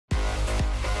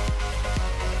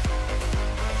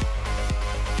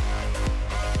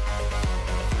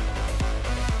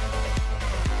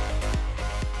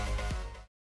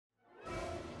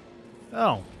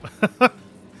Oh.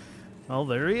 Well,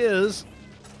 there he is.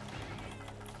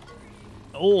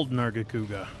 Old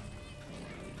Nargacuga.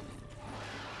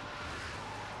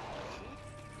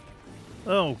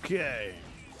 Okay.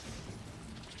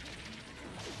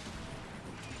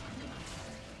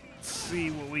 Let's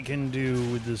see what we can do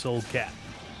with this old cat.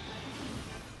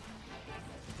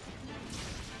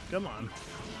 Come on.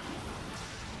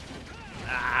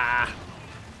 Ah.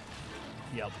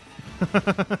 Yep.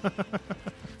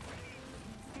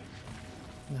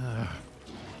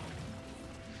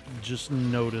 Just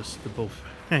noticed the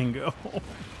Bofango.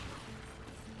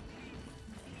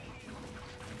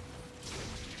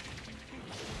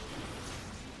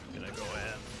 Gonna go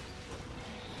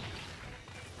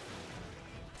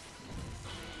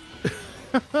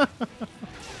in.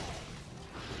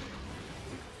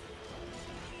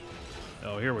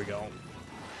 Oh, here we go.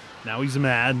 Now he's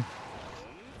mad.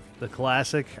 The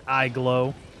classic eye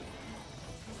glow.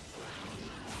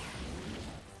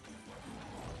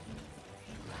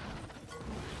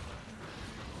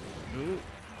 Ooh.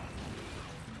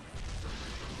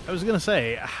 I was gonna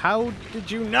say, how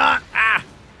did you not? Ah!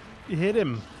 You hit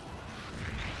him.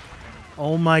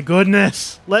 Oh my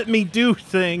goodness! Let me do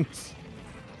things!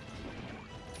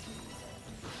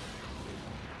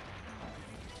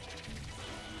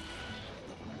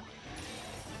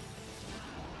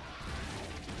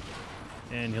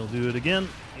 And he'll do it again.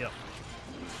 Yep.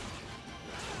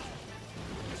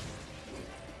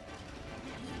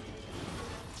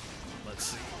 Let's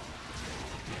see.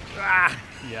 Ah!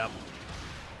 Yep.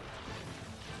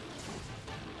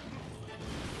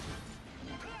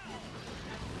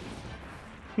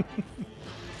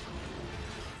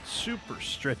 Super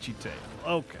stretchy tail.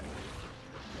 Okay.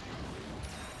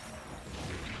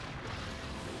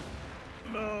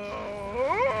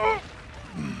 No.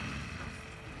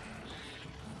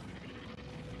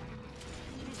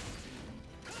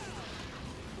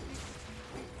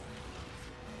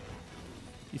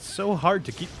 He's so hard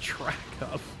to keep track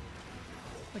of.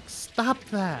 Like, stop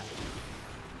that.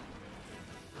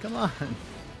 Come on.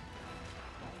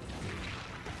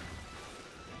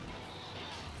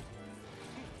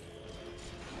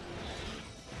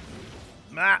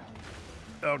 Ah.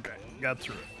 Okay, got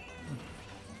through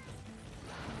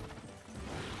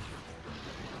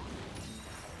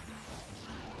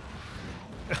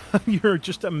it. You're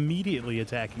just immediately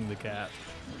attacking the cat.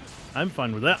 I'm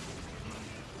fine with that.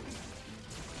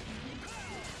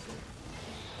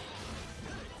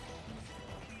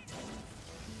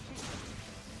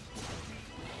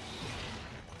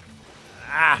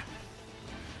 Ah!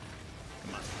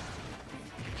 Come on.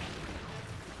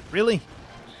 Really?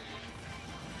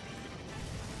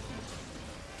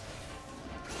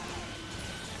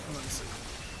 Let's see.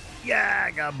 Yeah,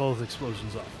 I got both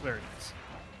explosions off. Very nice.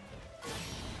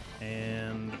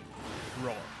 And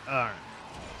roll. All right.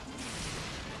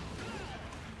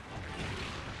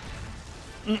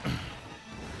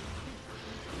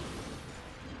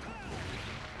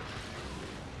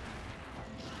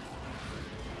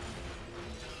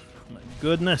 My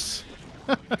goodness.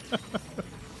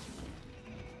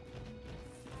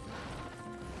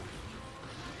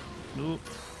 Ooh.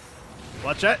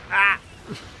 Watch it. Ah!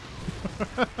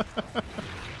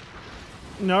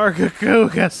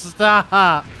 Nargacuga,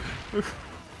 stop!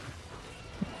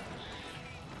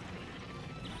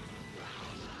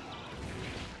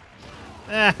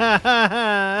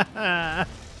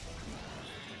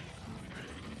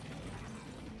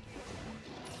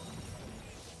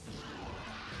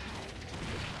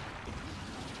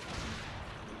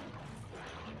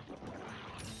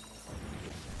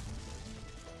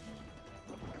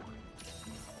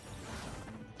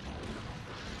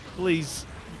 Please.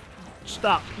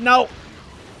 Stop. No!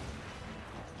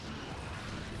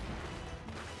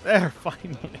 There,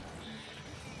 finally.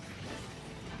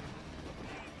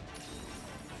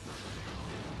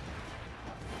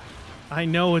 I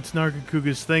know it's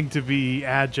Nargacuga's thing to be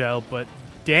agile, but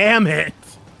damn it!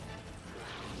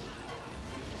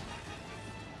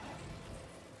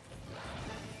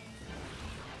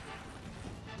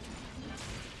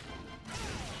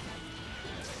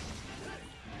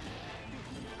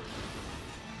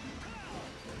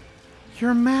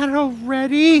 You're mad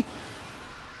already?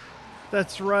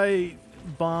 That's right.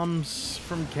 Bombs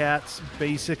from cats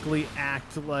basically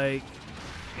act like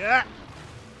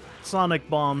sonic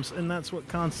bombs, and that's what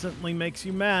constantly makes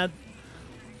you mad.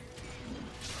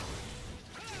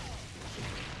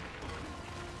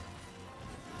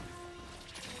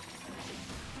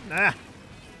 Ah.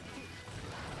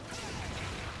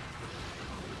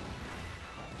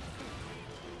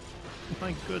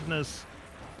 My goodness.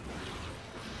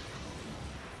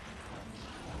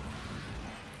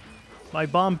 My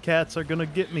bomb cats are gonna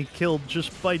get me killed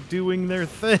just by doing their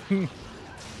thing.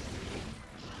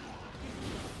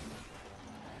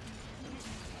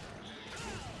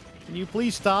 Can you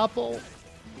please topple?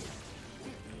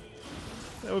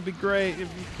 That would be great if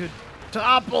you could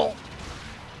topple.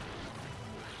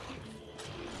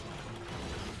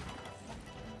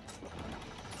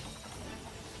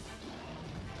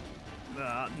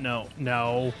 No,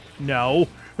 no, no.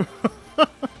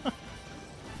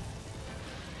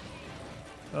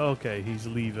 Okay, he's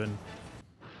leaving.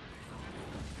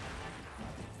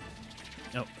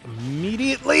 No,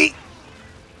 immediately.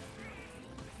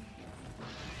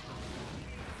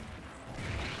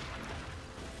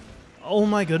 Oh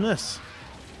my goodness.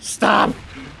 Stop!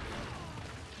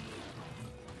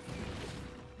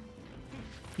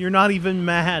 You're not even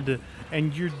mad,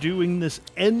 and you're doing this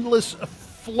endless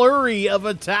flurry of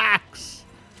attacks.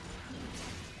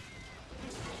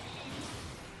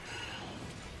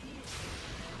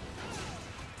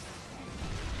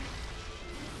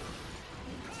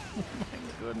 Oh my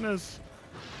goodness.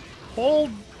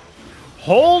 Hold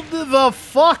the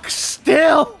fuck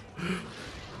still!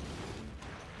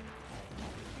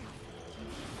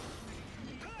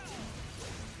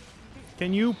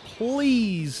 Can you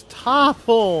please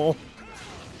topple?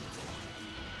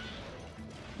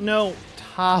 No,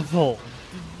 topple.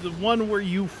 The one where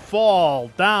you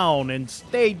fall down and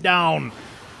stay down.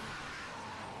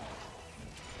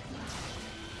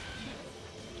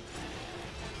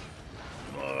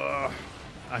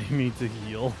 I need to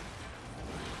heal.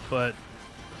 But...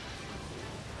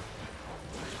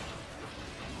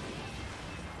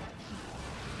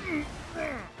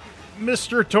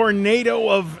 Mr. Tornado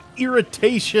of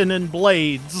irritation and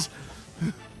blades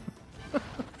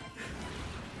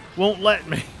won't let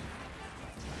me.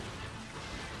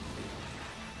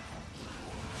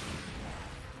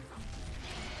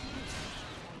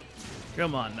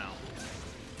 Come on now.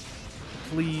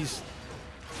 Please.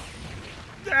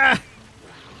 Ah!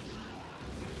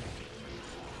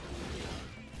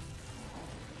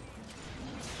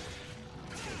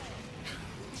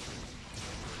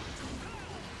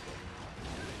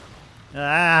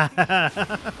 Ah,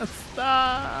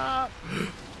 stop!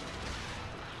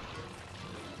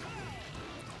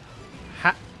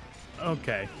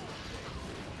 Okay.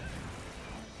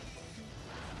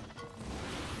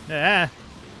 Ah,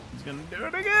 he's gonna do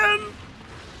it again!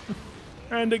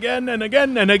 And again, and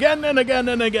again, and again, and again,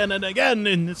 and again, and again,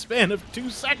 in the span of 2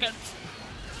 seconds!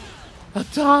 A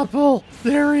topple!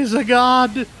 There is a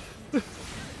god!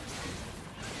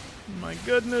 My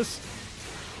goodness.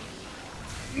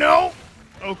 No!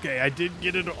 Okay, I did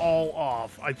get it all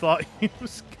off. I thought he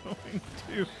was going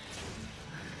to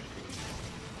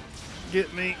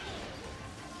get me.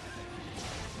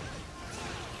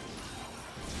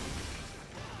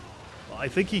 Well, I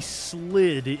think he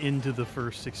slid into the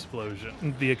first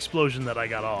explosion. The explosion that I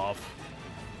got off.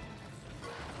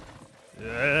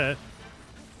 Gonna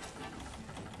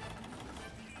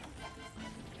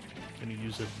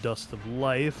use a Dust of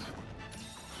Life.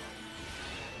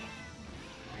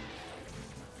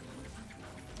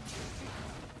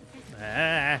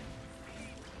 Ah.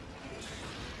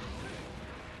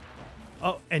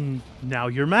 Oh, and now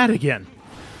you're mad again.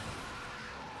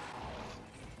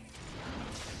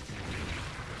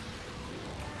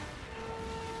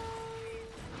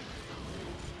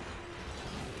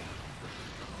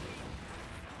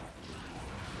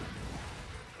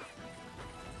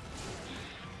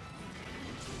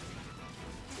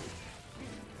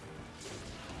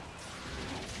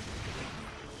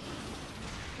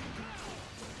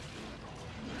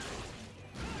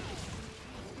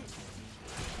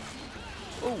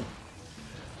 Oh,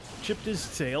 chipped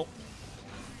his tail.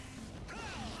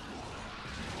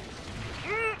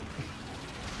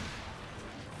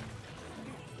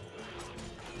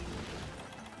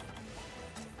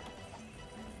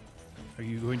 Are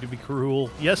you going to be cruel?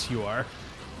 Yes, you are.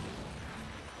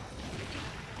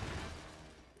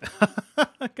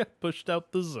 I got pushed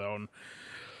out the zone.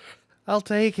 I'll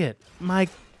take it. My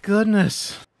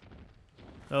goodness.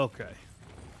 Okay.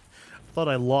 Thought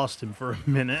I lost him for a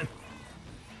minute.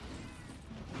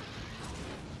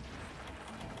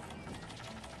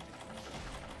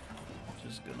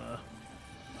 Just gonna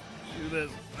do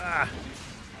this. Ah.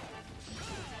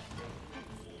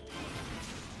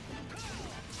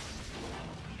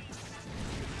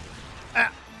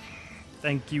 Ah.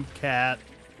 Thank you, cat.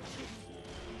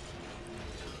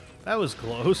 That was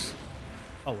close.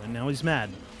 Oh, and now he's mad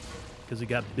because he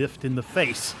got biffed in the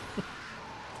face.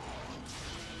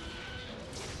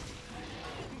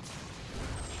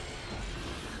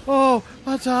 Oh,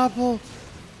 a topple!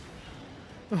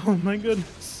 Oh my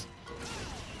goodness.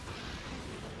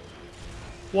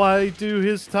 Why do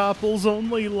his topples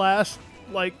only last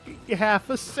like half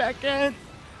a second?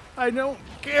 I don't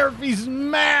care if he's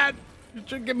mad. You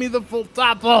should give me the full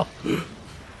topple.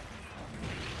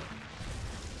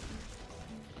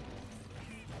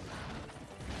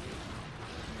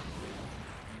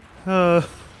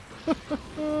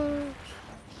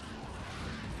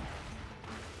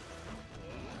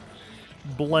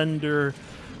 Blender,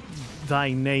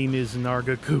 thy name is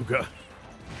Nargacuga.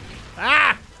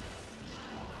 Ah!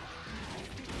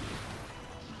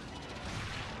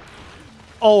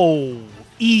 Oh,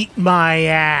 eat my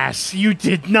ass. You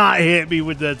did not hit me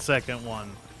with that second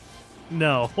one.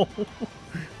 No.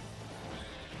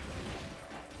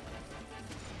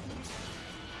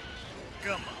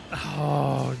 Come on.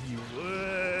 Oh, you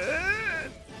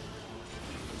would.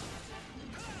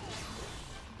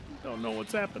 Don't know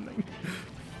what's happening.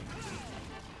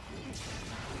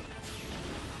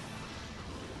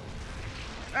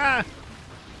 Ah!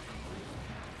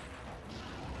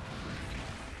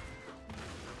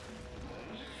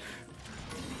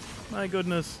 My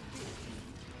goodness.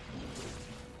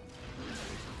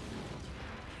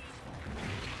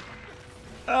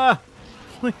 Ah!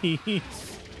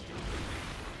 Please.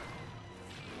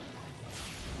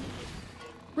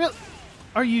 Really?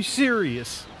 Are you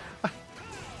serious?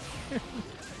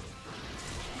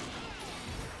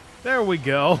 There we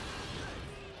go.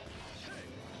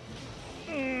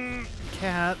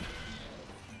 Cat.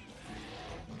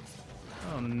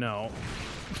 Oh no.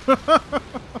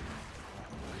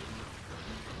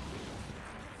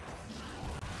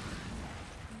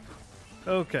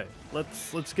 Okay,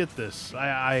 let's get this.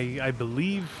 I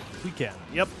believe we can.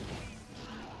 Yep.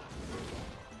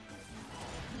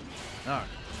 All right.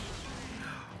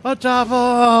 A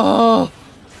double.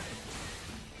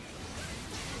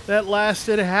 That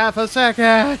lasted half a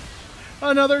second.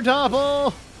 Another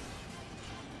double.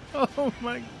 Oh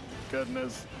my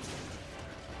goodness.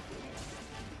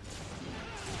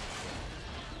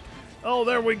 Oh,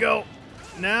 there we go.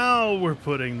 Now we're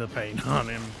putting the paint on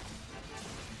him.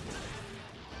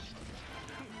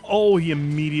 Oh, he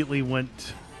immediately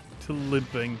went to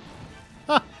limping.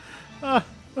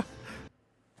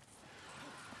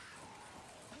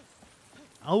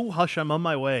 Oh, hush, I'm on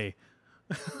my way.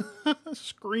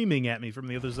 Screaming at me from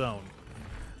the other zone.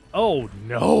 Oh,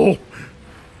 no.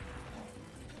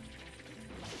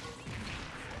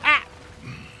 Ah!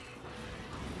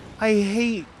 I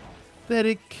hate that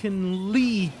it can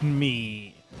lead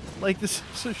me. Like this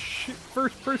is a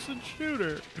first-person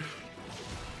shooter.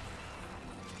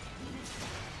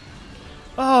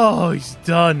 Oh, he's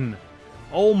done.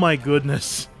 Oh my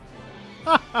goodness.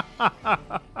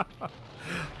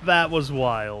 That was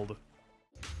wild.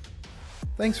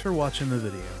 Thanks for watching the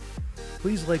video.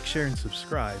 Please like, share, and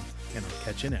subscribe, and I'll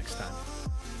catch you next time.